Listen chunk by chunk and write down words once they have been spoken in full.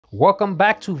Welcome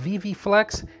back to VeVe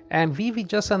Flex, and VeVe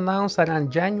just announced that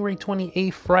on January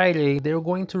 28th, Friday, they're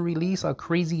going to release a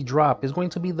crazy drop. It's going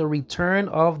to be the return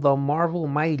of the Marvel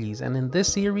Mighties, and in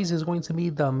this series is going to be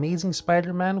the Amazing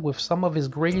Spider-Man with some of his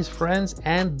greatest friends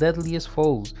and deadliest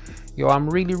foes. Yo, I'm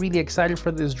really excited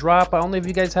for this drop. I don't know if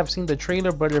you guys have seen the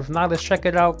trailer, but if not, let's check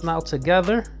it out now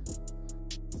together.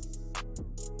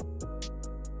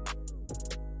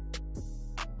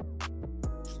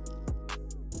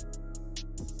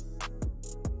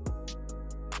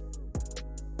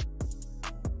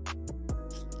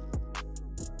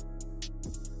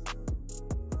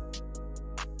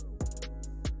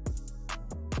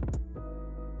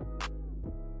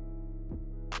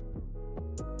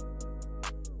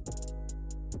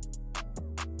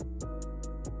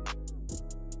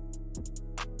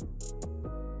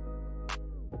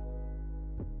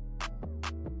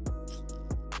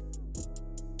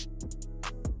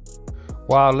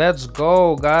 Wow, let's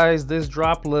go, guys. This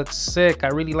drop looks sick. I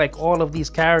really like all of these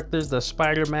characters: the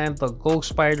Spider-Man, the Ghost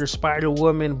Spider,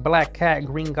 Spider-Woman, Black Cat,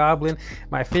 Green Goblin.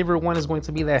 My favorite one is going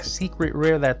to be that secret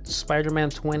rare, that Spider-Man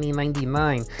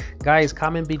 2099. Guys,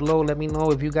 comment below. Let me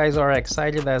know if you guys are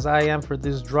excited as I am for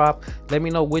this drop. Let me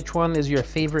know which one is your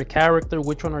favorite character.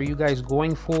 Which one are you guys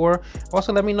going for?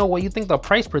 Also, let me know what you think the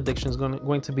price prediction is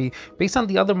going to be. Based on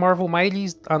the other Marvel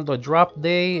Mighties, on the drop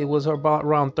day, it was about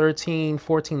around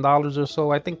 $13–14 or so.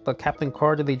 I think the Captain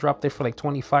Carter, they dropped it for like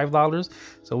 $25,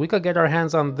 so we could get our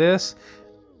hands on this.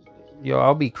 Yo,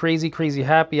 I'll be crazy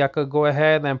happy. I could go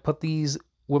ahead and put these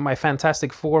with my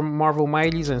Fantastic Four Marvel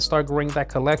Mighties and start growing that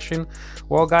collection.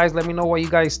 Well, guys, let me know what you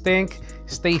guys think.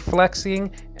 Stay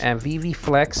flexing, and VeVe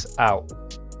Flex out.